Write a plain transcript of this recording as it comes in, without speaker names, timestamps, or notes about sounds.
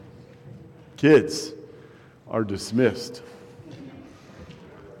Kids are dismissed.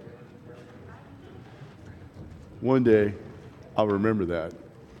 One day, I'll remember that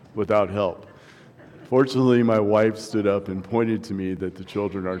without help. Fortunately, my wife stood up and pointed to me that the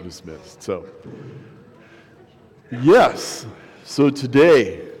children are dismissed. So, yes. So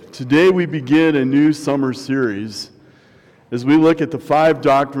today we begin a new summer series as we look at the 5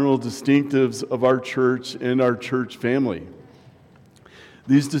 doctrinal distinctives of our church and our church family.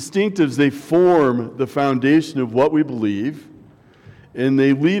 These distinctives, they form the foundation of what we believe, and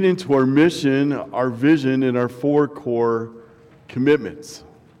they lead into our mission, our vision, and our 4 core commitments.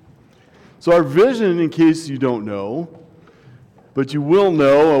 So our vision, in case you don't know, but you will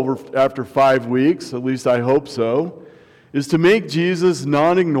know after 5 weeks, at least I hope so, is to make Jesus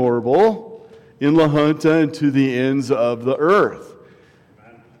non-ignorable in La Junta and to the ends of the earth.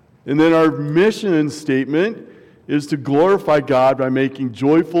 And then our mission statement is to glorify God by making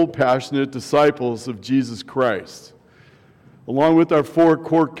joyful, passionate disciples of Jesus Christ. Along with our 4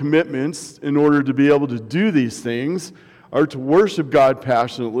 core commitments, in order to be able to do these things, are to worship God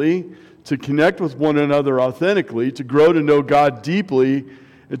passionately, to connect with one another authentically, to grow to know God deeply,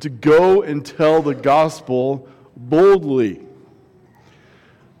 and to go and tell the gospel boldly.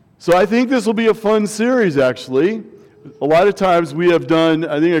 So I think this will be a fun series, actually. A lot of times we have done,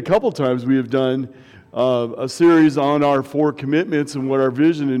 I think a couple times we have done a series on our 4 commitments and what our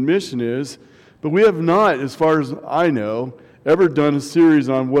vision and mission is, but we have not, as far as I know, ever done a series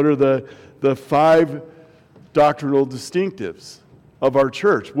on what are the 5 doctrinal distinctives of our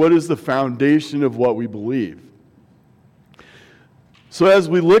church. What is the foundation of what we believe? So as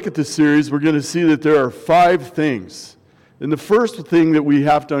we look at this series, we're going to see that there are 5 things. And the first thing that we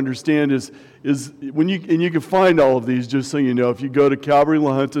have to understand is when you can find all of these, just so you know, if you go to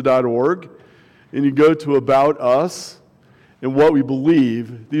calvarylahunta.org and you go to About Us and What We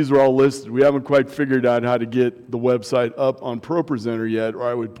Believe, these are all listed. We haven't quite figured out how to get the website up on ProPresenter yet, or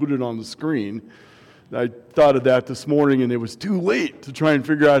I would put it on the screen. I thought of that this morning, and it was too late to try and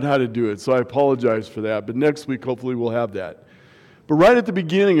figure out how to do it, so I apologize for that. But next week, hopefully, we'll have that. But right at the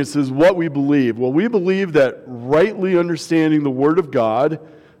beginning, it says what we believe. Well, we believe that rightly understanding the Word of God,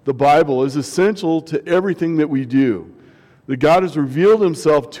 the Bible, is essential to everything that we do. That God has revealed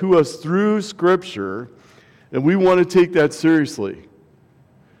Himself to us through Scripture, and we want to take that seriously.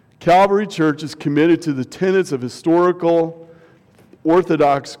 Calvary Church is committed to the tenets of historical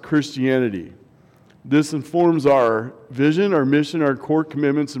Orthodox Christianity. This informs our vision, our mission, our core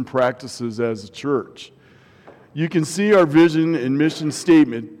commitments and practices as a church. You can see our vision and mission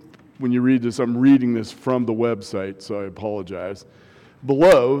statement when you read this. I'm reading this from the website, so I apologize.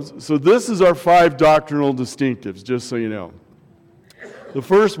 Below, so this is our 5 doctrinal distinctives, just so you know. The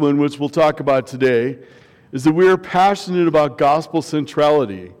first one, which we'll talk about today, is that we are passionate about gospel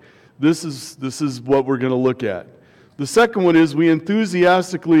centrality. This is what we're going to look at. The second one is we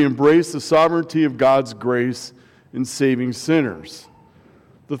enthusiastically embrace the sovereignty of God's grace in saving sinners.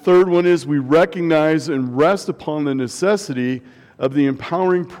 The third one is we recognize and rest upon the necessity of the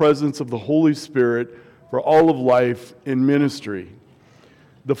empowering presence of the Holy Spirit for all of life and ministry.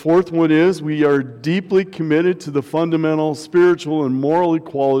 The fourth one is we are deeply committed to the fundamental spiritual and moral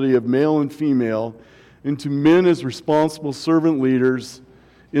equality of male and female and to men as responsible servant leaders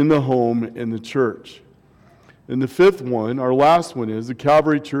in the home and the church. And the fifth one, our last one, is the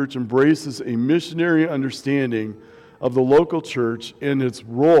Calvary Church embraces a missionary understanding of the local church and its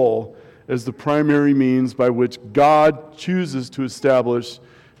role as the primary means by which God chooses to establish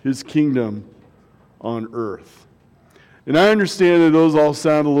His kingdom on earth. And I understand that those all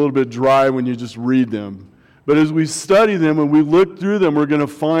sound a little bit dry when you just read them. But as we study them and we look through them, we're going to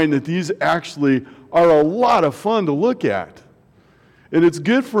find that these actually are a lot of fun to look at. And it's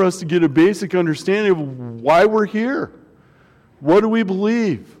good for us to get a basic understanding of why we're here. What do we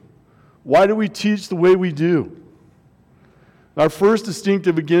believe? Why do we teach the way we do? Our first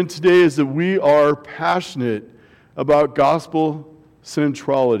distinctive again today is that we are passionate about gospel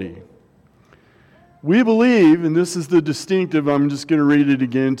centrality. We believe, and this is the distinctive, I'm just going to read it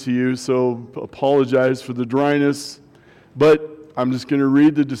again to you, so apologize for the dryness, but I'm just going to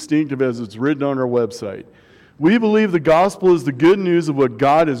read the distinctive as it's written on our website. We believe the gospel is the good news of what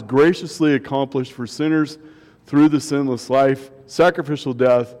God has graciously accomplished for sinners through the sinless life, sacrificial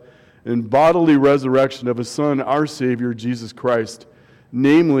death, and bodily resurrection of His Son, our Savior, Jesus Christ,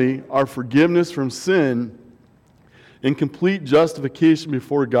 namely our forgiveness from sin and complete justification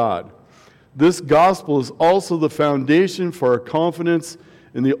before God. This gospel is also the foundation for our confidence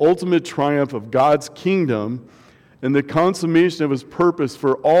in the ultimate triumph of God's kingdom and the consummation of His purpose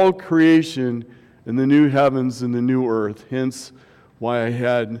for all creation in the new heavens and the new earth. Hence, why I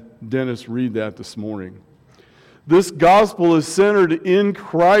had Dennis read that this morning. This gospel is centered in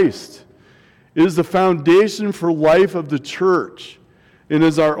Christ. It is the foundation for life of the church and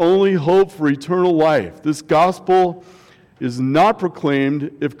is our only hope for eternal life. This gospel is not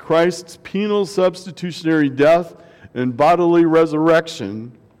proclaimed if Christ's penal substitutionary death and bodily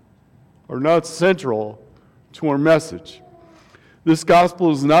resurrection are not central to our message. This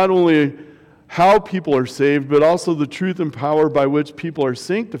gospel is not only how people are saved, but also the truth and power by which people are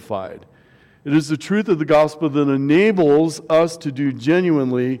sanctified. It is the truth of the gospel that enables us to do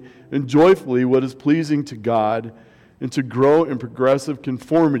genuinely and joyfully what is pleasing to God and to grow in progressive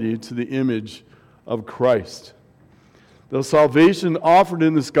conformity to the image of Christ. The salvation offered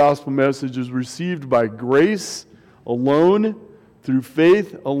in this gospel message is received by grace alone, through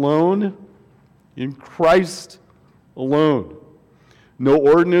faith alone, in Christ alone. No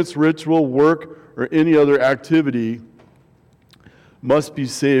ordinance, ritual, work, or any other activity must be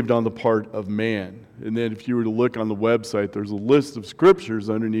saved on the part of man. And then if you were to look on the website, there's a list of scriptures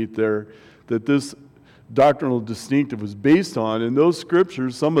underneath there that this doctrinal distinctive was based on. And those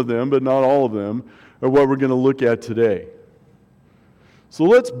scriptures, some of them, but not all of them, are what we're going to look at today. So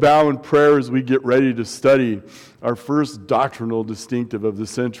let's bow in prayer as we get ready to study our first doctrinal distinctive of the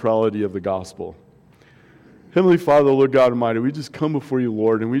centrality of the gospel. Heavenly Father, Lord God Almighty, we just come before you,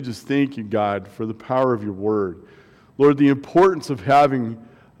 Lord, and we just thank you, God, for the power of your word. Lord, the importance of having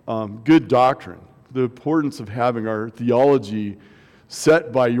good doctrine, the importance of having our theology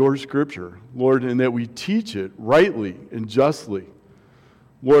set by your scripture, Lord, and that we teach it rightly and justly.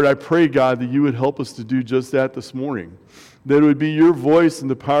 Lord, I pray, God, that you would help us to do just that this morning. That it would be your voice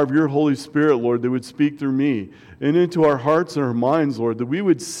and the power of your Holy Spirit, Lord, that would speak through me and into our hearts and our minds, Lord, that we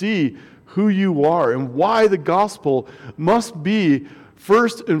would see who you are and why the gospel must be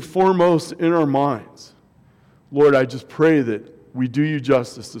first and foremost in our minds. Lord, I just pray that we do you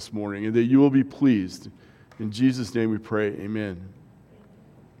justice this morning and that you will be pleased. In Jesus' name we pray, amen.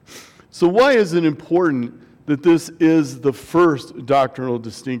 So why is it important that this is the first doctrinal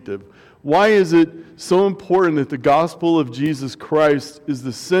distinctive? Why is it so important that the gospel of Jesus Christ is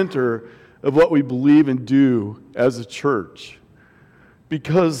the center of what we believe and do as a church?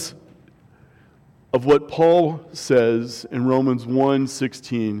 Because of what Paul says in Romans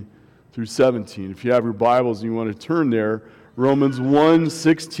 1:16 through 17. If you have your Bibles and you want to turn there, Romans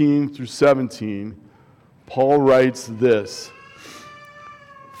 1:16 through 17, Paul writes this: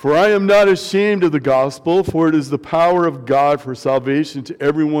 "For I am not ashamed of the gospel, for it is the power of God for salvation to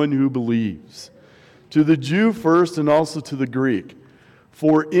everyone who believes, to the Jew first and also to the Greek.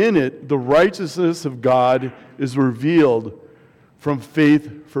 For in it the righteousness of God is revealed from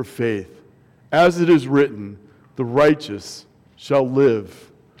faith for faith. As it is written, the righteous shall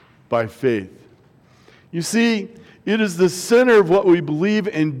live by faith." You see, it is the center of what we believe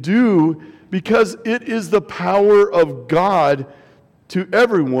and do because it is the power of God to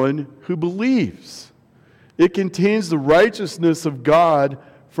everyone who believes. It contains the righteousness of God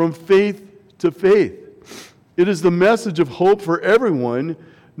from faith to faith. It is the message of hope for everyone,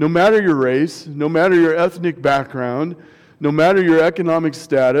 no matter your race, no matter your ethnic background, no matter your economic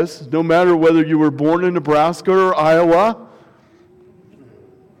status, no matter whether you were born in Nebraska or Iowa,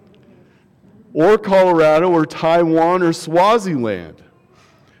 or Colorado or Taiwan or Swaziland.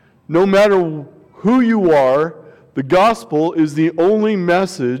 No matter who you are, the gospel is the only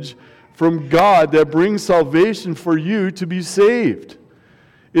message from God that brings salvation for you to be saved.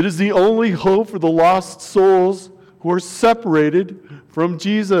 It is the only hope for the lost souls who are separated from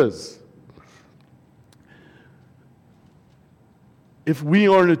Jesus. If we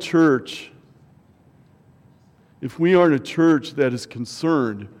aren't a church that is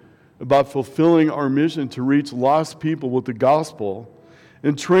concerned about fulfilling our mission to reach lost people with the gospel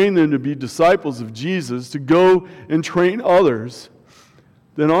and train them to be disciples of Jesus, to go and train others,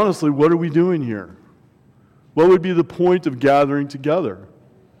 then honestly, what are we doing here? What would be the point of gathering together?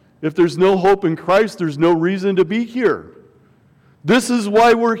 If there's no hope in Christ, there's no reason to be here. This is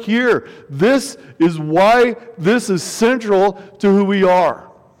why we're here. This is why this is central to who we are.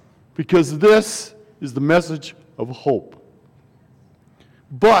 Because this is the message of hope.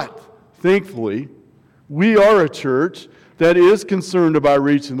 But, thankfully, we are a church that is concerned about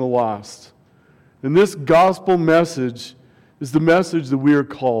reaching the lost. And this gospel message is the message that we are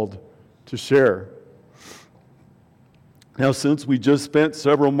called to share. Now, since we just spent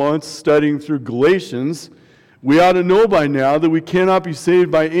several months studying through Galatians, we ought to know by now that we cannot be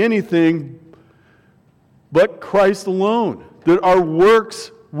saved by anything but Christ alone, that our works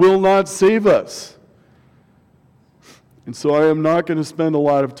will not save us. And so I am not going to spend a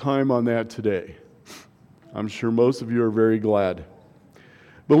lot of time on that today. I'm sure most of you are very glad.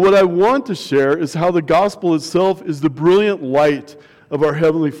 But what I want to share is how the gospel itself is the brilliant light of our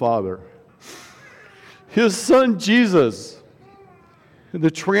Heavenly Father. His Son Jesus, and the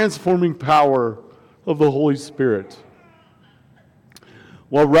transforming power of the Holy Spirit.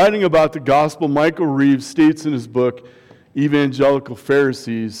 While writing about the gospel, Michael Reeves states in his book, Evangelical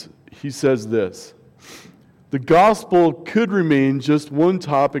Pharisees, he says this: the gospel could remain just one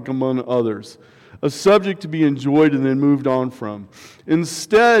topic among others, a subject to be enjoyed and then moved on from.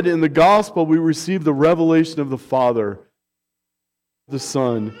 Instead, in the gospel, we receive the revelation of the Father, the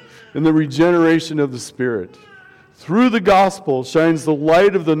Son, and the regeneration of the Spirit. Through the gospel shines the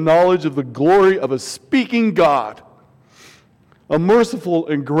light of the knowledge of the glory of a speaking God, a merciful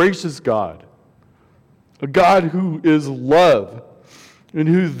and gracious God, a God who is love, and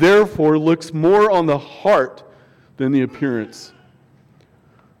who therefore looks more on the heart than the appearance.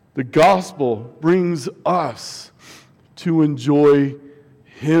 The gospel brings us to enjoy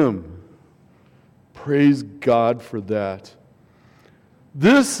Him. Praise God for that.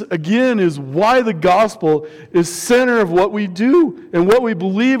 This, again, is why the gospel is center of what we do and what we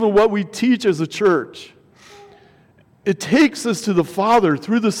believe and what we teach as a church. It takes us to the Father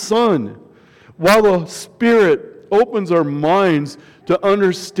through the Son, while the Spirit opens our minds to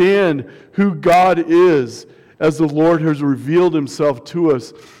understand who God is as the Lord has revealed Himself to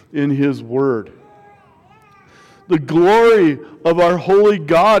us in His Word. The glory of our holy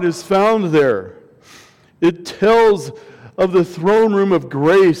God is found there. It tells of the throne room of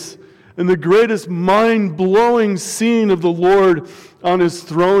grace and the greatest mind-blowing scene of the Lord on His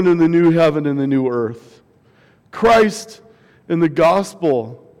throne in the new heaven and the new earth. Christ and the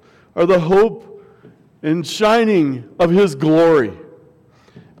gospel are the hope and shining of His glory.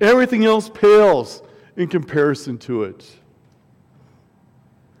 Everything else pales in comparison to it,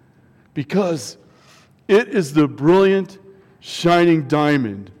 because it is the brilliant, shining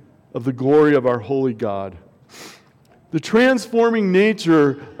diamond of the glory of our holy God. The transforming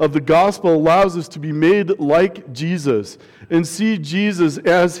nature of the gospel allows us to be made like Jesus and see Jesus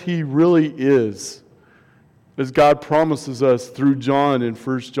as He really is, as God promises us through John in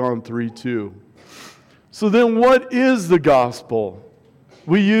 1 John 3:2. So then what is the gospel?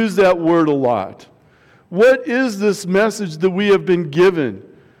 We use that word a lot. What is this message that we have been given?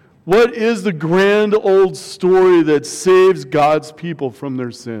 What is the grand old story that saves God's people from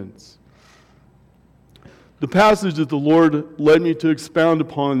their sins? The passage that the Lord led me to expound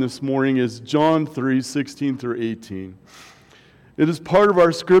upon this morning is John 3:16 through 18. It is part of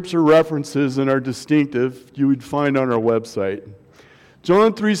our scripture references and our distinctive you would find on our website.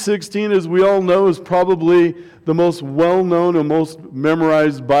 John 3:16, as we all know, is probably the most well-known and most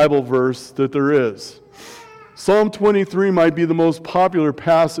memorized Bible verse that there is. Psalm 23 might be the most popular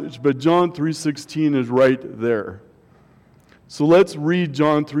passage, but John 3:16 is right there. So let's read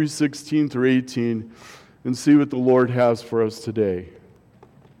John 3:16 through 18 and see what the Lord has for us today.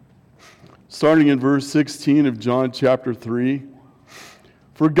 Starting in verse 16 of John chapter 3.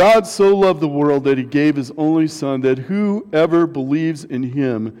 For God so loved the world that He gave His only Son, that whoever believes in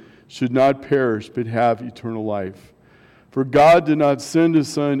Him should not perish but have eternal life. For God did not send His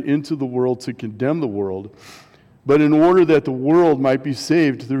Son into the world to condemn the world, but in order that the world might be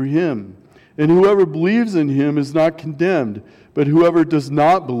saved through Him. And whoever believes in Him is not condemned, but whoever does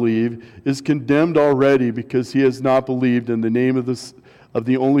not believe is condemned already, because he has not believed in the name of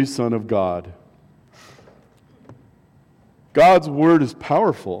the only Son of God. God's Word is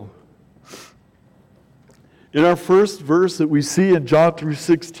powerful. In our first verse that we see in John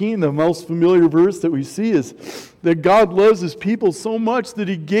 3:16, the most familiar verse that we see is that God loves His people so much that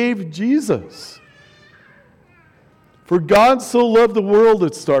He gave Jesus. For God so loved the world,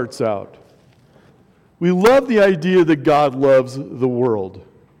 it starts out. We love the idea that God loves the world.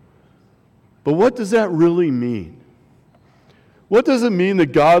 But what does that really mean? What does it mean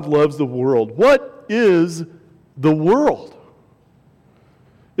that God loves the world? What is the world?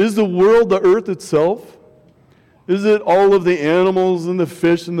 Is the world the earth itself? Is it all of the animals and the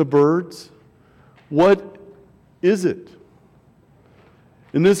fish and the birds? What is it?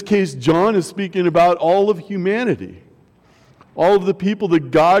 In this case, John is speaking about all of humanity. All of the people that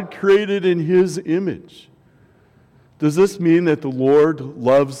God created in His image. Does this mean that the Lord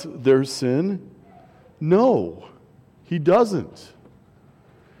loves their sin? No, He doesn't.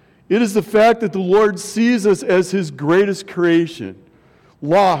 It is the fact that the Lord sees us as His greatest creation,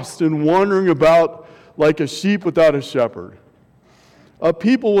 lost and wandering about like a sheep without a shepherd, a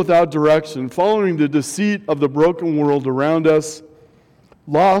people without direction, following the deceit of the broken world around us,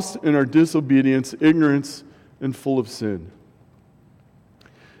 lost in our disobedience, ignorance, and full of sin.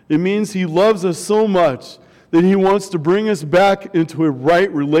 It means He loves us so much that He wants to bring us back into a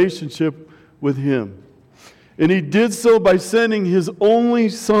right relationship with Him. And He did so by sending His only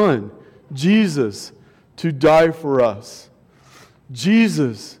Son, Jesus, to die for us.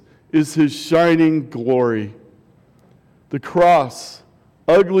 Jesus is His shining glory. The cross,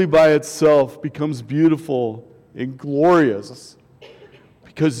 ugly by itself, becomes beautiful and glorious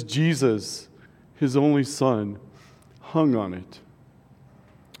because Jesus, His only Son, hung on it.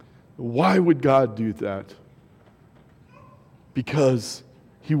 Why would God do that? Because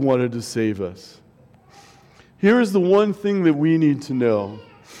He wanted to save us. Here is the one thing that we need to know.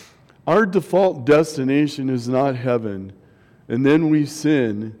 Our default destination is not heaven, and then we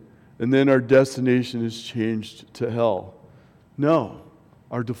sin, and then our destination is changed to hell. No,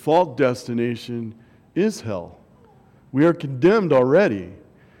 our default destination is hell. We are condemned already.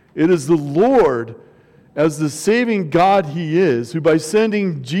 It is the Lord, as the saving God He is, who by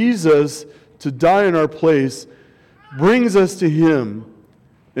sending Jesus to die in our place, brings us to Him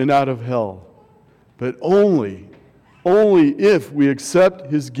and out of hell. But only if we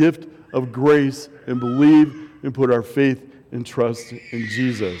accept His gift of grace and believe and put our faith and trust in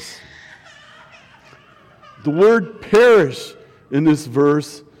Jesus. The word perish in this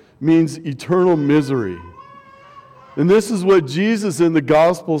verse means eternal misery. And this is what Jesus in the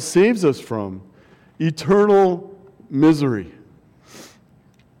gospel saves us from. Eternal misery.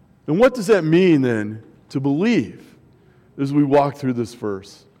 And what does that mean then to believe as we walk through this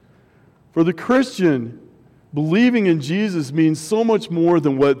verse? For the Christian, believing in Jesus means so much more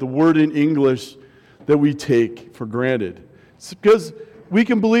than what the word in English that we take for granted. It's because we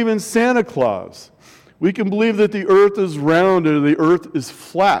can believe in Santa Claus. We can believe that the earth is round or the earth is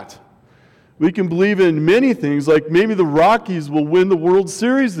flat. We can believe in many things, like maybe the Rockies will win the World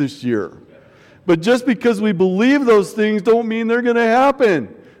Series this year. But just because we believe those things don't mean they're going to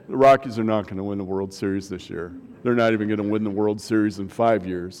happen. The Rockies are not going to win the World Series this year. They're not even going to win the World Series in 5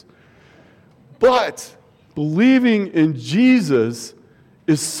 years. But believing in Jesus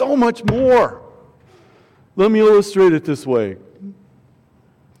is so much more. Let me illustrate it this way.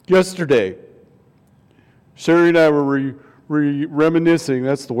 Yesterday, Sherry and I were reminiscing.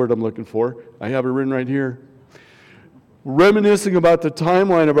 That's the word I'm looking for. I have it written right here. Reminiscing about the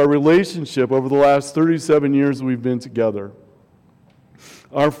timeline of our relationship over the last 37 years we've been together.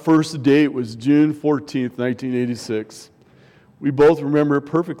 Our first date was June 14th, 1986. We both remember it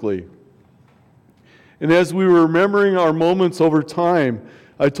perfectly. And as we were remembering our moments over time,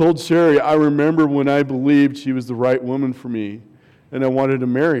 I told Sherry, I remember when I believed she was the right woman for me, and I wanted to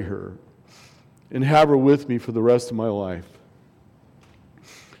marry her and have her with me for the rest of my life.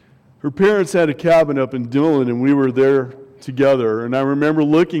 Her parents had a cabin up in Dillon, and we were there together. And I remember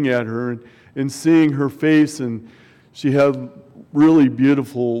looking at her and seeing her face, and she had really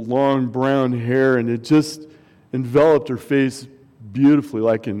beautiful, long brown hair, and it just enveloped her face beautifully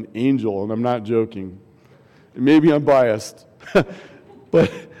like an angel, and I'm not joking. And maybe I'm biased,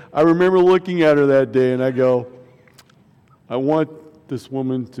 but I remember looking at her that day, and I go, I want this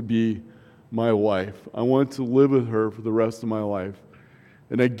woman to be my wife. I want to live with her for the rest of my life.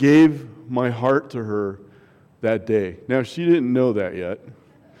 And I gave my heart to her that day. Now, she didn't know that yet.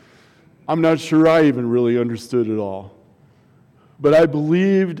 I'm not sure I even really understood it all. But I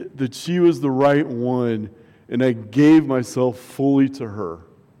believed that she was the right one, and I gave myself fully to her.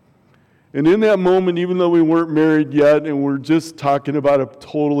 And in that moment, even though we weren't married yet, and we're just talking about a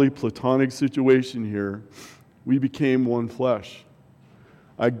totally platonic situation here, we became one flesh.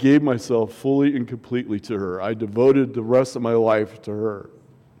 I gave myself fully and completely to her. I devoted the rest of my life to her.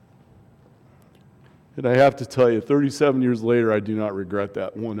 And I have to tell you, 37 years later, I do not regret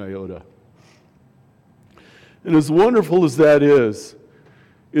that one iota. And as wonderful as that is,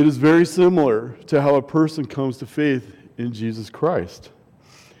 it is very similar to how a person comes to faith in Jesus Christ.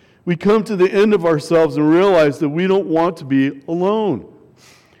 We come to the end of ourselves and realize that we don't want to be alone.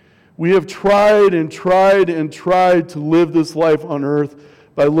 We have tried and tried and tried to live this life on earth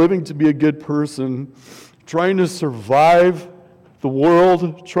by living to be a good person, trying to survive the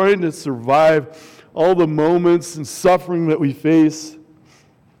world, trying to survive all the moments and suffering that we face.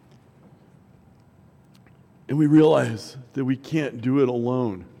 And we realize that we can't do it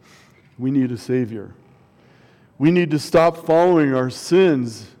alone. We need a Savior. We need to stop following our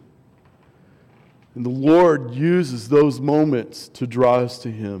sins. And the Lord uses those moments to draw us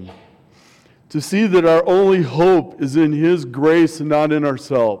to Him. To see that our only hope is in His grace and not in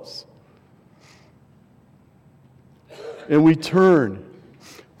ourselves. And we turn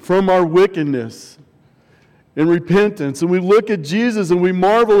from our wickedness and repentance, and we look at Jesus and we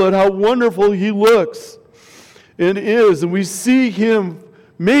marvel at how wonderful He looks and is, and we see Him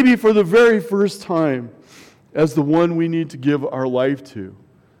maybe for the very first time, as the one we need to give our life to,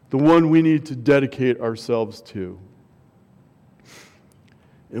 the one we need to dedicate ourselves to.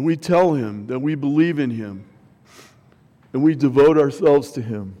 And we tell him that we believe in him, and we devote ourselves to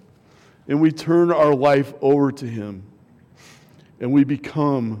him, and we turn our life over to him, and we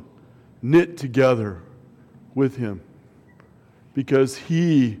become knit together with him because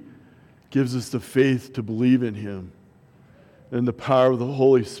he gives us the faith to believe in him and the power of the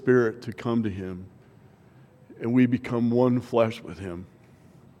Holy Spirit to come to him, and we become one flesh with him.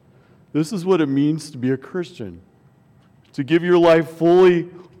 This is what it means to be a Christian, to give your life fully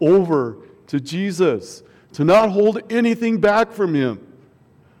over to Jesus, to not hold anything back from him,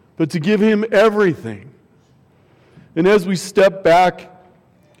 but to give him everything. And as we step back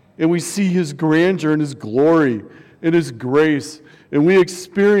and we see his grandeur and his glory and his grace, and we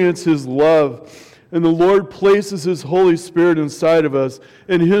experience his love, and the Lord places his Holy Spirit inside of us,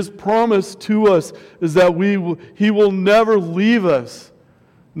 and his promise to us is that he will never leave us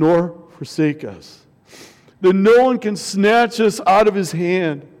nor forsake us, that no one can snatch us out of his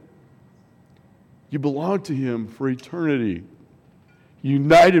hand. You belong to him for eternity,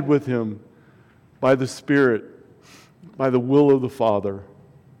 united with him by the Spirit, by the will of the Father.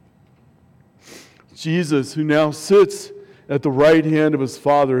 Jesus, who now sits at the right hand of his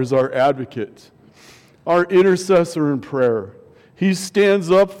Father, is our advocate, our intercessor in prayer. He stands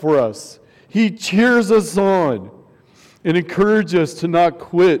up for us. He cheers us on and encourages us to not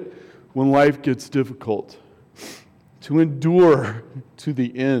quit when life gets difficult, to endure to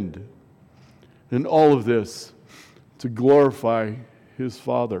the end. And all of this to glorify his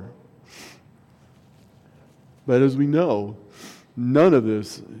Father. But as we know, none of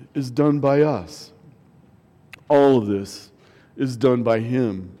this is done by us. All of this is done by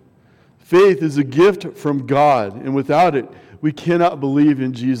him. Faith is a gift from God, and without it, we cannot believe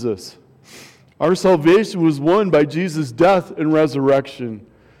in Jesus. Our salvation was won by Jesus' death and resurrection,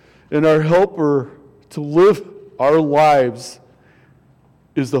 and our helper to live our lives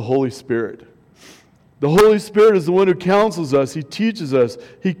is the Holy Spirit. The Holy Spirit is the one who counsels us, he teaches us,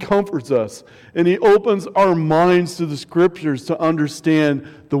 he comforts us, and he opens our minds to the Scriptures to understand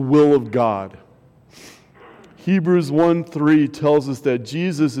the will of God. Hebrews 1:3 tells us that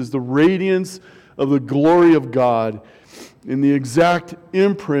Jesus is the radiance of the glory of God in the exact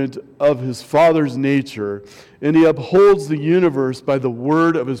imprint of his Father's nature, and he upholds the universe by the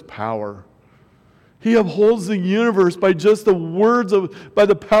word of his power. He upholds the universe by just by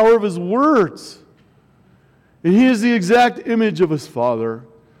the power of his words. And he is the exact image of his Father.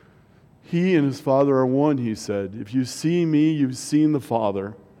 He and his Father are one, he said. If you see me, you've seen the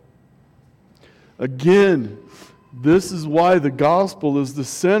Father. Again, this is why the gospel is the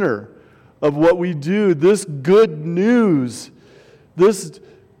center of what we do. This good news, this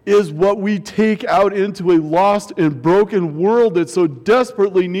is what we take out into a lost and broken world that so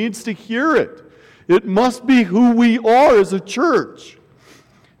desperately needs to hear it. It must be who we are as a church.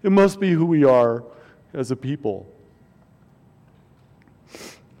 It must be who we are as a people.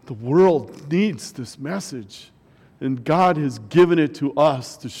 The world needs this message, and God has given it to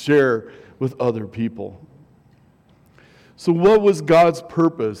us to share with other people. So what was God's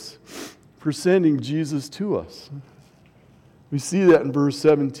purpose for sending Jesus to us? We see that in verse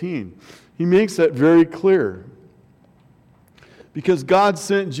 17. He makes that very clear. Because God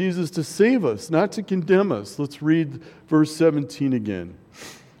sent Jesus to save us, not to condemn us. Let's read verse 17 again.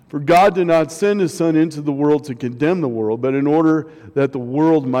 For God did not send his Son into the world to condemn the world, but in order that the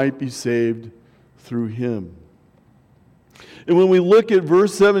world might be saved through him. And when we look at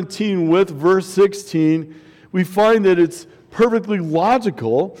verse 17 with verse 16, we find that it's perfectly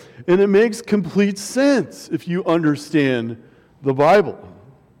logical and it makes complete sense if you understand the Bible.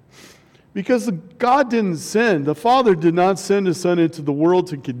 Because God didn't send, the Father did not send his Son into the world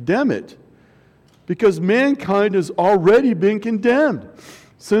to condemn it, because mankind has already been condemned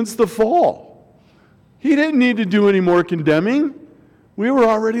since the fall. He didn't need to do any more condemning. We were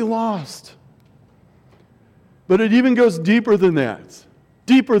already lost. But it even goes deeper than that.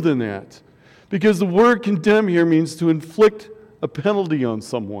 Deeper than that. Because the word condemn here means to inflict a penalty on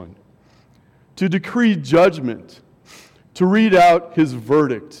someone, to decree judgment, to read out his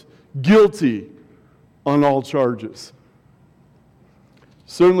verdict, guilty on all charges.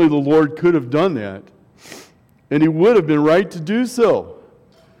 Certainly the Lord could have done that, and he would have been right to do so.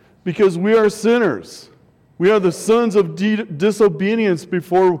 Because we are sinners. We are the sons of disobedience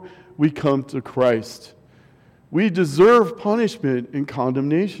before we come to Christ. We deserve punishment and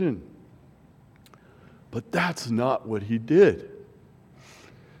condemnation. But that's not what he did.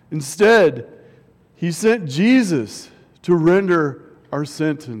 Instead, he sent Jesus to render our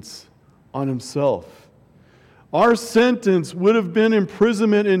sentence on himself. Our sentence would have been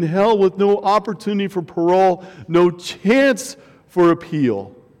imprisonment in hell with no opportunity for parole, no chance for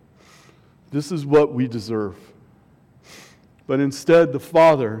appeal. This is what we deserve. But instead, the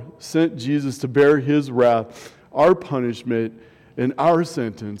Father sent Jesus to bear his wrath, our punishment, and our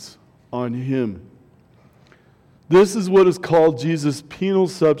sentence on him. This is what is called Jesus' penal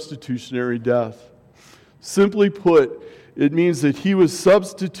substitutionary death. Simply put, it means that he was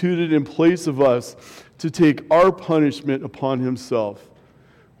substituted in place of us to take our punishment upon himself,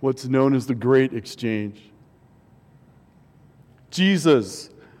 what's known as the Great Exchange. Jesus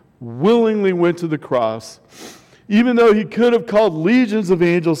willingly went to the cross, even though he could have called legions of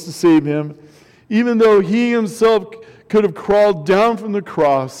angels to save him, even though he himself could have crawled down from the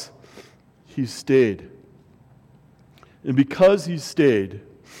cross, he stayed. And because he stayed,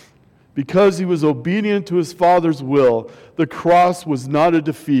 because he was obedient to his Father's will, the cross was not a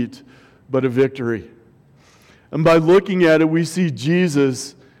defeat, but a victory. And by looking at it, we see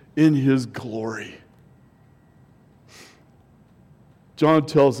Jesus in his glory. John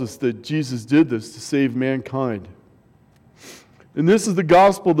tells us that Jesus did this to save mankind. And this is the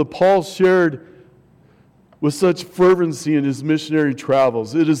gospel that Paul shared with such fervency in his missionary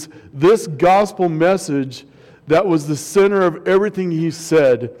travels. It is this gospel message that was the center of everything he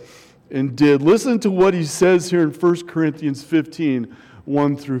said and did. Listen to what he says here in 1 Corinthians 15,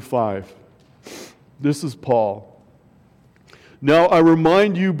 1 through 5. This is Paul. Now I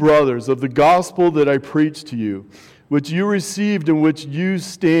remind you, brothers, of the gospel that I preached to you, which you received, in which you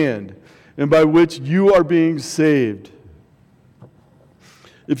stand, and by which you are being saved.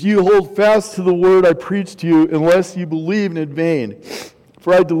 If you hold fast to the word I preached to you, unless you believe in vain.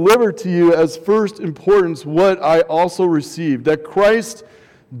 For I delivered to you as first importance what I also received, that Christ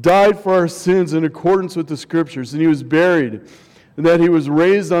died for our sins in accordance with the Scriptures, and he was buried, and that he was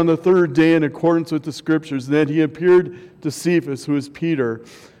raised on the third day in accordance with the Scriptures, and that he appeared to Cephas, who is Peter,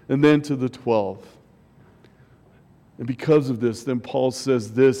 and then to the 12. And because of this, then Paul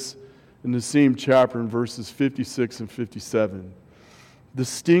says this in the same chapter in verses 56 and 57. The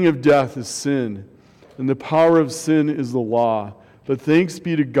sting of death is sin, and the power of sin is the law. But thanks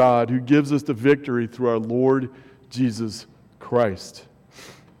be to God who gives us the victory through our Lord Jesus Christ.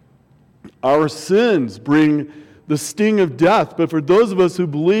 Our sins bring the sting of death, but for those of us who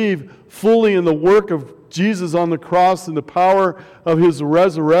believe fully in the work of Jesus on the cross and the power of his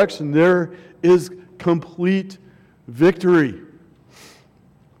resurrection, there is complete victory.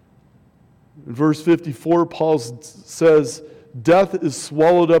 In verse 54, Paul says, death is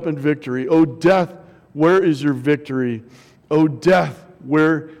swallowed up in victory. O death, where is your victory? O death,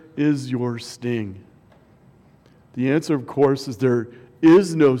 where is your sting? The answer, of course, is there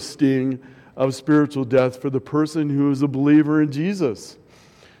is no sting of spiritual death for the person who is a believer in Jesus,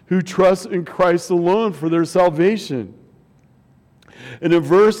 who trusts in Christ alone for their salvation. And in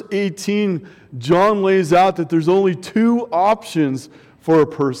verse 18, John lays out that there's only two options for a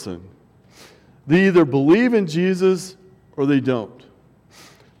person. They either believe in Jesus or they don't.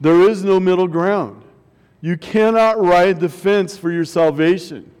 There is no middle ground. You cannot ride the fence for your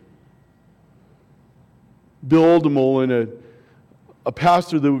salvation. Bill Oldemole, in a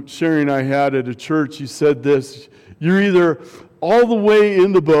pastor that Sherry and I had at a church, he said this: you're either all the way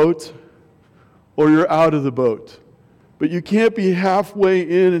in the boat or you're out of the boat. But you can't be halfway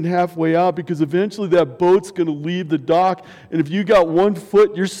in and halfway out, because eventually that boat's going to leave the dock, and if you got 1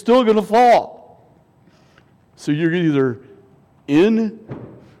 foot, you're still going to fall. So you're either in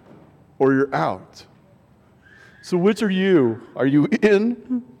or you're out. So which are you? Are you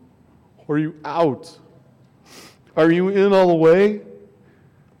in or are you out? Are you in all the way?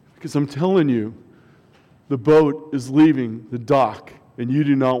 Because I'm telling you, the boat is leaving the dock, and you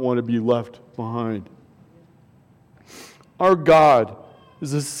do not want to be left behind. Our God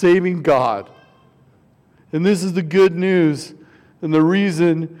is a saving God. And this is the good news and the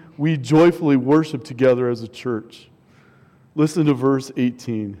reason we joyfully worship together as a church. Listen to verse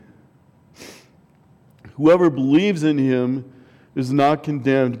 18. Whoever believes in him is not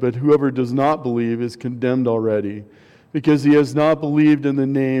condemned, but whoever does not believe is condemned already, because he has not believed in the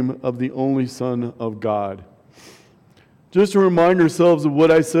name of the only Son of God. Just to remind ourselves of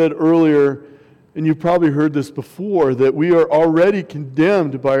what I said earlier, and you've probably heard this before, that we are already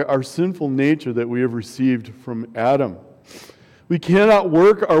condemned by our sinful nature that we have received from Adam. We cannot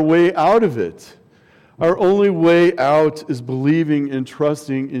work our way out of it. Our only way out is believing and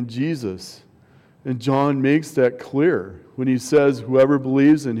trusting in Jesus. And John makes that clear when he says, whoever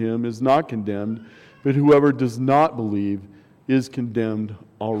believes in him is not condemned, but whoever does not believe is condemned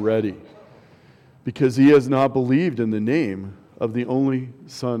already, because he has not believed in the name of the only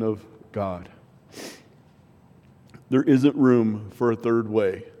Son of God. There isn't room for a third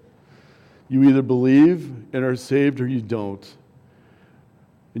way. You either believe and are saved or you don't.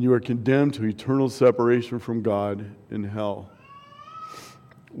 And you are condemned to eternal separation from God in hell.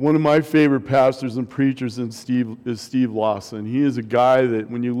 One of my favorite pastors and preachers is Steve Lawson. He is a guy that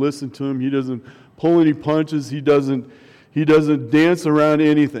when you listen to him, he doesn't pull any punches. He doesn't dance around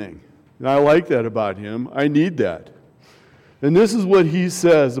anything. And I like that about him. I need that. And this is what he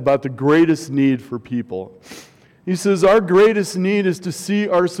says about the greatest need for people. He says, our greatest need is to see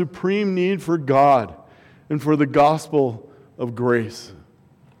our supreme need for God and for the gospel of grace.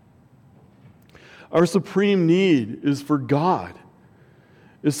 Our supreme need is for God.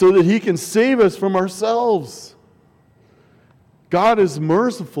 Is so that He can save us from ourselves. God is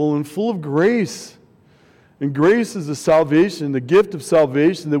merciful and full of grace. And grace is the salvation, the gift of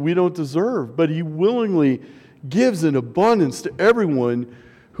salvation that we don't deserve. But He willingly gives in abundance to everyone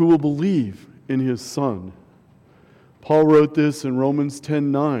who will believe in His Son. Paul wrote this in Romans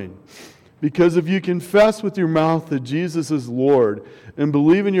 10:9. Because if you confess with your mouth that Jesus is Lord and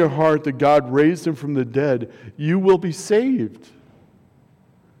believe in your heart that God raised Him from the dead, you will be saved.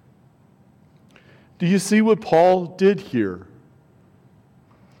 Do you see what Paul did here?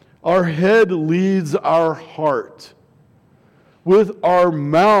 Our head leads our heart. With our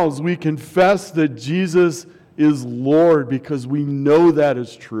mouths, we confess that Jesus is Lord because we know that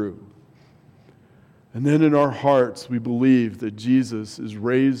is true. And then in our hearts, we believe that Jesus is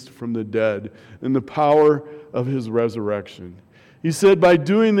raised from the dead in the power of His resurrection. He said, by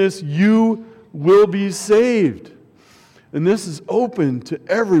doing this, you will be saved. And this is open to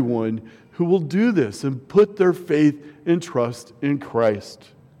everyone who will do this and put their faith and trust in Christ.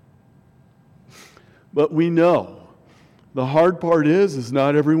 But we know the hard part is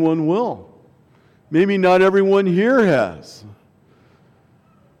not everyone will. Maybe not everyone here has.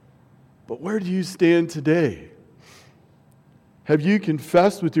 But where do you stand today? Have you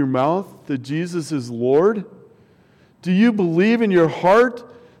confessed with your mouth that Jesus is Lord? Do you believe in your heart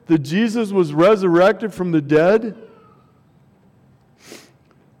that Jesus was resurrected from the dead?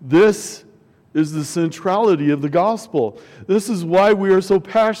 This is the centrality of the gospel. This is why we are so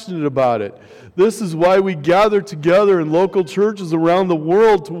passionate about it. This is why we gather together in local churches around the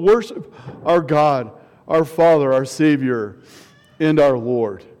world to worship our God, our Father, our Savior, and our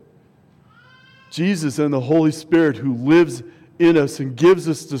Lord. Jesus and the Holy Spirit who lives in us and gives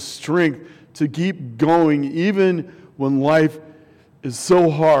us the strength to keep going even when life is so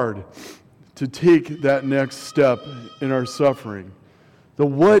hard to take that next step in our suffering. So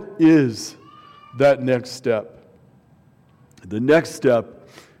what is that next step? The next step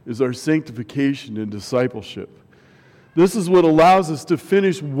is our sanctification and discipleship. This is what allows us to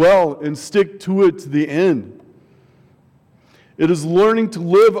finish well and stick to it to the end. It is learning to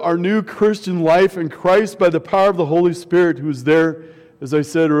live our new Christian life in Christ by the power of the Holy Spirit who is there, as I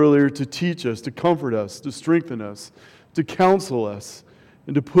said earlier, to teach us, to comfort us, to strengthen us, to counsel us,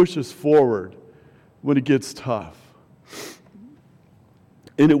 and to push us forward when it gets tough.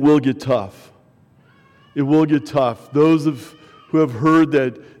 And it will get tough. It will get tough. Those who have heard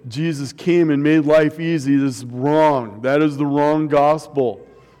that Jesus came and made life easy, this is wrong. That is the wrong gospel.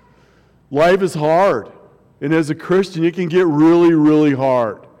 Life is hard. And as a Christian, it can get really, really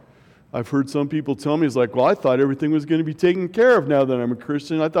hard. I've heard some people tell me, it's like, well, I thought everything was going to be taken care of now that I'm a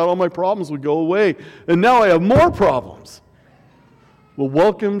Christian. I thought all my problems would go away. And now I have more problems. Well,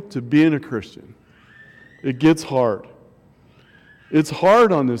 welcome to being a Christian. It gets hard. It's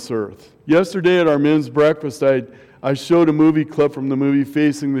hard on this earth. Yesterday at our men's breakfast, I showed a movie clip from the movie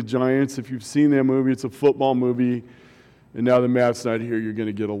Facing the Giants. If you've seen that movie, it's a football movie. And now that Matt's not here, you're going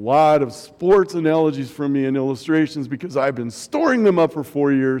to get a lot of sports analogies from me and illustrations because I've been storing them up for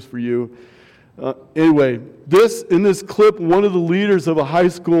 4 years for you. Anyway, in this clip, one of the leaders of a high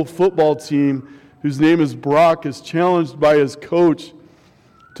school football team, whose name is Brock, is challenged by his coach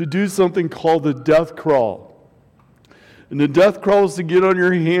to do something called the death crawl. And the death crawl is to get on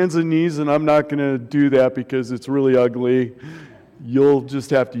your hands and knees, and I'm not going to do that because it's really ugly. You'll just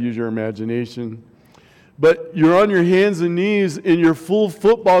have to use your imagination. But you're on your hands and knees in your full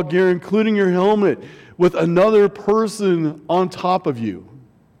football gear, including your helmet, with another person on top of you.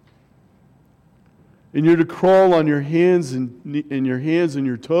 And you're to crawl on your hands and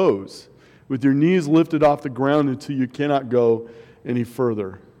your toes, with your knees lifted off the ground until you cannot go any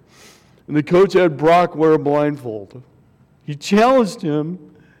further. And the coach had Brock wear a blindfold. He challenged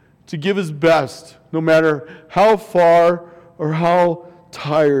him to give his best, no matter how far or how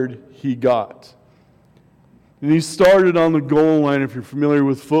tired he got. And he started on the goal line. If you're familiar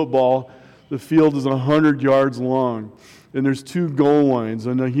with football, the field is 100 yards long, and there's 2 goal lines.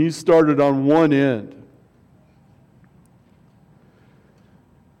 And he started on one end.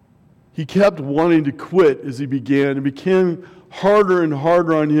 He kept wanting to quit as he began. It became harder and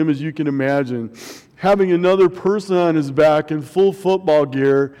harder on him, as you can imagine. Having another person on his back in full football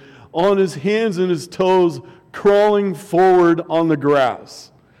gear, on his hands and his toes, crawling forward on the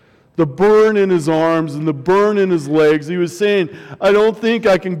grass. The burn in his arms and the burn in his legs. He was saying, I don't think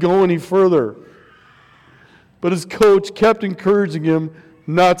I can go any further. But his coach kept encouraging him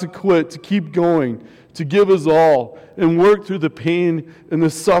not to quit, to keep going, to give his all, and work through the pain and the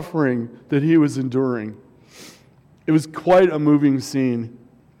suffering that he was enduring. It was quite a moving scene.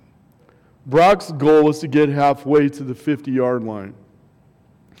 Brock's goal was to get halfway to the 50-yard line.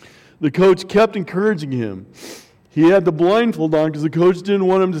 The coach kept encouraging him. He had the blindfold on because the coach didn't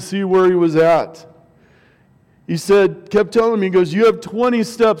want him to see where he was at. He kept telling him, he goes, you have 20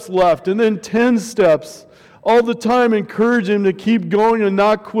 steps left, and then 10 steps. All the time encouraging him to keep going and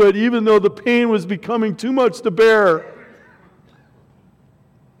not quit, even though the pain was becoming too much to bear.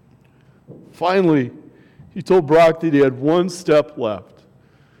 Finally, he told Brock that he had one step left.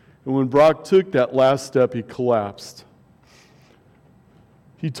 And when Brock took that last step, he collapsed.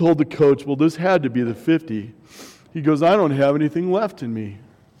 He told the coach, well, this had to be the 50. He goes, I don't have anything left in me.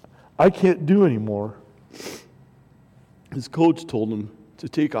 I can't do anymore. His coach told him to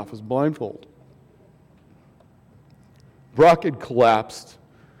take off his blindfold. Brock had collapsed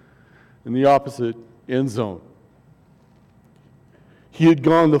in the opposite end zone. He had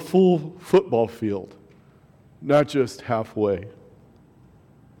gone the full football field, not just halfway.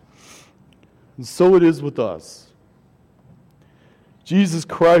 And so it is with us. Jesus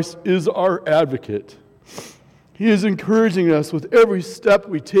Christ is our advocate. He is encouraging us with every step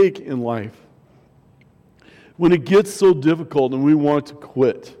we take in life. When it gets so difficult and we want to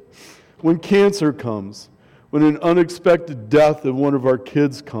quit, when cancer comes, when an unexpected death of one of our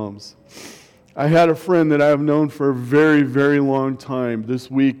kids comes. I had a friend that I have known for a very, very long time. This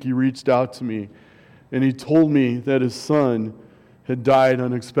week he reached out to me and he told me that his son had died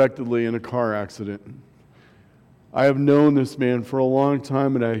unexpectedly in a car accident. I have known this man for a long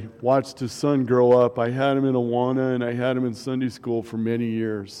time and I watched his son grow up. I had him in Awana and I had him in Sunday school for many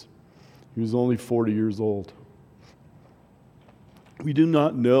years. He was only 40 years old. We do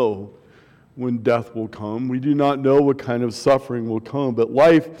not know when death will come. We do not know what kind of suffering will come, but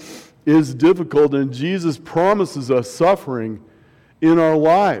life is difficult, and Jesus promises us suffering in our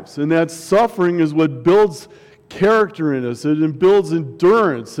lives, and that suffering is what builds character in us, it builds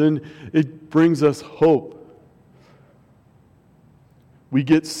endurance, and it brings us hope. We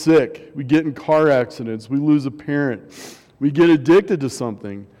get sick, we get in car accidents, we lose a parent, we get addicted to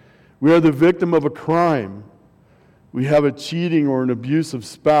something, we are the victim of a crime, we have a cheating or an abusive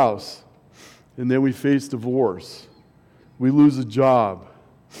spouse, and then we face divorce. We lose a job.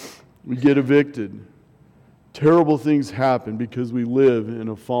 We get evicted. Terrible things happen because we live in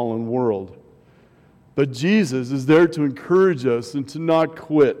a fallen world. But Jesus is there to encourage us and to not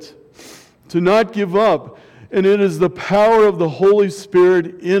quit, to not give up. And it is the power of the Holy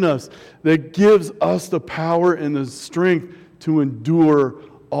Spirit in us that gives us the power and the strength to endure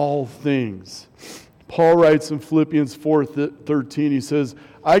all things. Paul writes in Philippians 4:13, he says,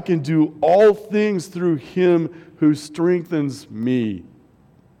 I can do all things through him who strengthens me.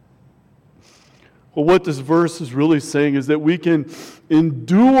 Well, what this verse is really saying is that we can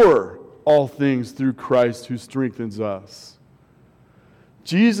endure all things through Christ who strengthens us.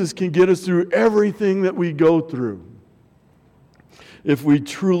 Jesus can get us through everything that we go through if we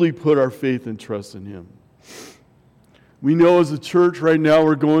truly put our faith and trust in him. We know as a church right now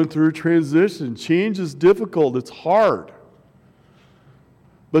we're going through a transition. Change is difficult. It's hard.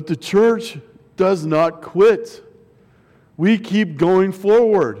 But the church does not quit. We keep going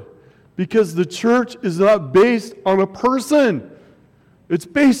forward because the church is not based on a person. It's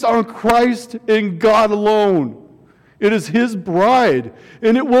based on Christ and God alone. It is his bride,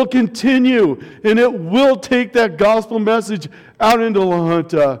 and it will continue, and it will take that gospel message out into La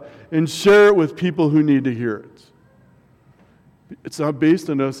Junta and share it with people who need to hear it. It's not based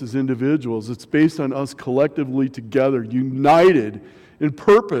on us as individuals. It's based on us collectively together, united in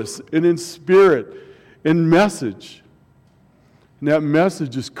purpose and in spirit and message. And that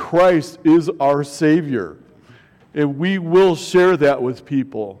message is Christ is our Savior. And we will share that with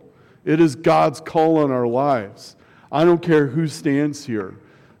people. It is God's call on our lives. I don't care who stands here.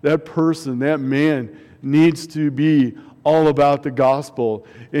 That person, that man needs to be all about the gospel.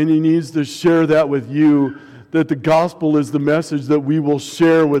 And he needs to share that with you, that the gospel is the message that we will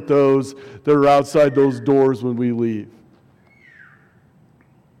share with those that are outside those doors when we leave.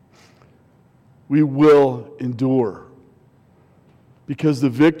 We will endure because the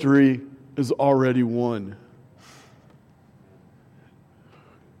victory is already won.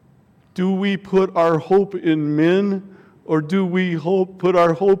 Do we put our hope in men, or do we put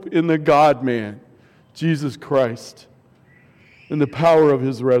our hope in the God-man, Jesus Christ, and the power of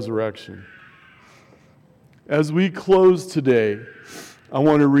his resurrection? As we close today, I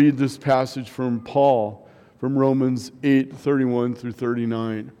want to read this passage from Paul, from Romans 8:31 through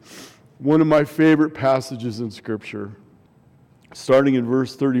 39. One of my favorite passages in Scripture. Starting in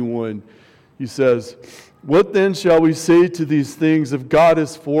verse 31, he says, "What then shall we say to these things? If God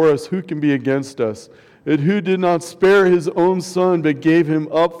is for us, who can be against us? And who did not spare his own Son, but gave him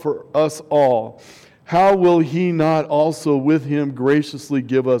up for us all? How will he not also with him graciously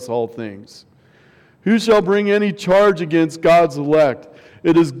give us all things? Who shall bring any charge against God's elect?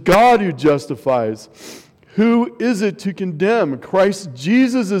 It is God who justifies. Who is it to condemn? Christ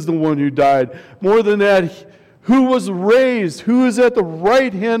Jesus is the one who died. More than that, who was raised, who is at the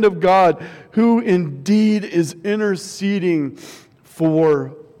right hand of God, who indeed is interceding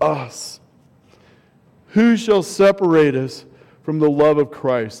for us. Who shall separate us from the love of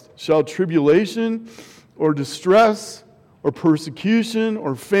Christ? Shall tribulation or distress or persecution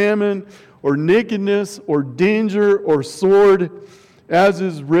or famine or nakedness or danger or sword? As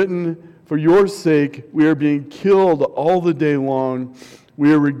is written, for your sake we are being killed all the day long.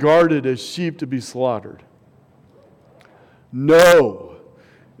 We are regarded as sheep to be slaughtered. No,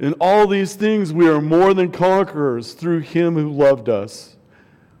 in all these things we are more than conquerors through him who loved us.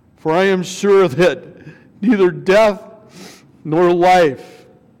 For I am sure that neither death nor life,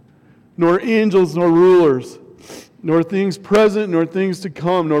 nor angels nor rulers, nor things present nor things to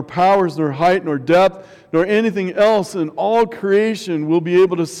come, nor powers nor height nor depth, nor anything else in all creation will be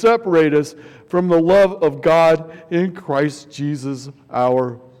able to separate us from the love of God in Christ Jesus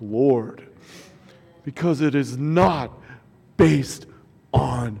our Lord. Because it is not based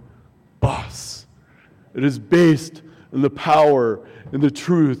on us. It is based on the power and the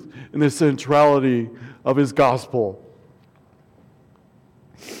truth and the centrality of his gospel.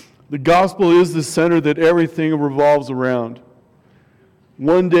 The gospel is the center that everything revolves around.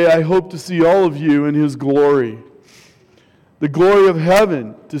 One day I hope to see all of you in his glory. The glory of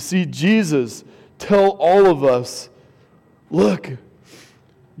heaven, to see Jesus tell all of us, look,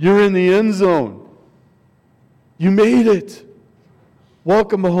 you're in the end zone. You made it.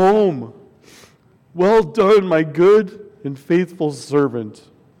 Welcome home. Well done, my good and faithful servant.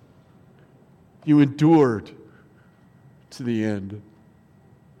 You endured to the end.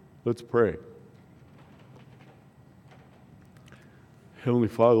 Let's pray. Heavenly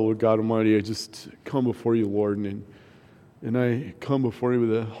Father, Lord God Almighty, I just come before you, Lord, and I come before you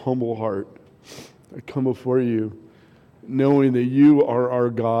with a humble heart. I come before you knowing that you are our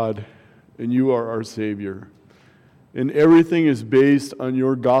God and you are our Savior. And everything is based on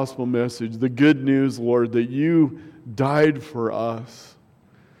your gospel message, the good news, Lord, that you died for us,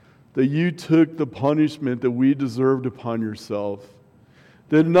 that you took the punishment that we deserved upon yourself,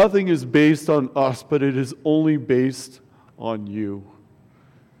 that nothing is based on us, but it is only based on you.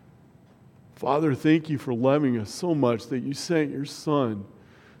 Father, thank you for loving us so much that you sent your Son,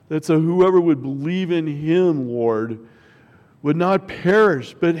 that so whoever would believe in him, Lord, would not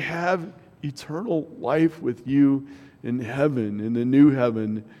perish, but have eternal life with you in heaven, in the new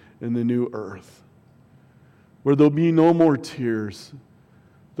heaven and the new earth, where there'll be no more tears,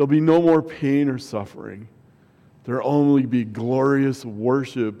 there'll be no more pain or suffering. There'll only be glorious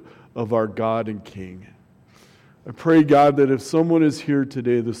worship of our God and King. I pray, God, that if someone is here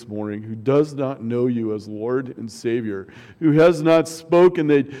today, this morning, who does not know you as Lord and Savior, who has not spoken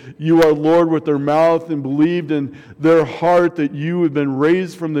that you are Lord with their mouth and believed in their heart that you have been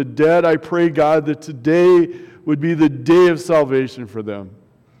raised from the dead, I pray, God, that today would be the day of salvation for them,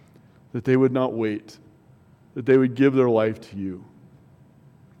 that they would not wait, that they would give their life to you,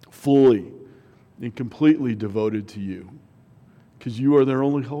 fully and completely devoted to you, because you are their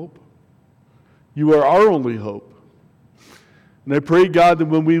only hope. You are our only hope. And I pray, God, that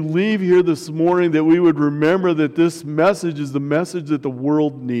when we leave here this morning, that we would remember that this message is the message that the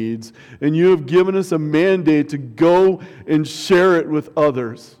world needs. And you have given us a mandate to go and share it with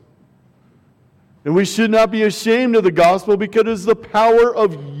others. And we should not be ashamed of the gospel because it is the power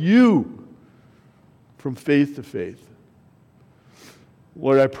of you from faith to faith.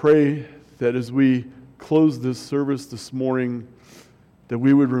 Lord, I pray that as we close this service this morning, that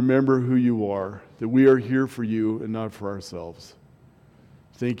we would remember who you are, that we are here for you and not for ourselves.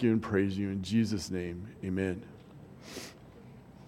 Thank you and praise you. In Jesus' name, amen.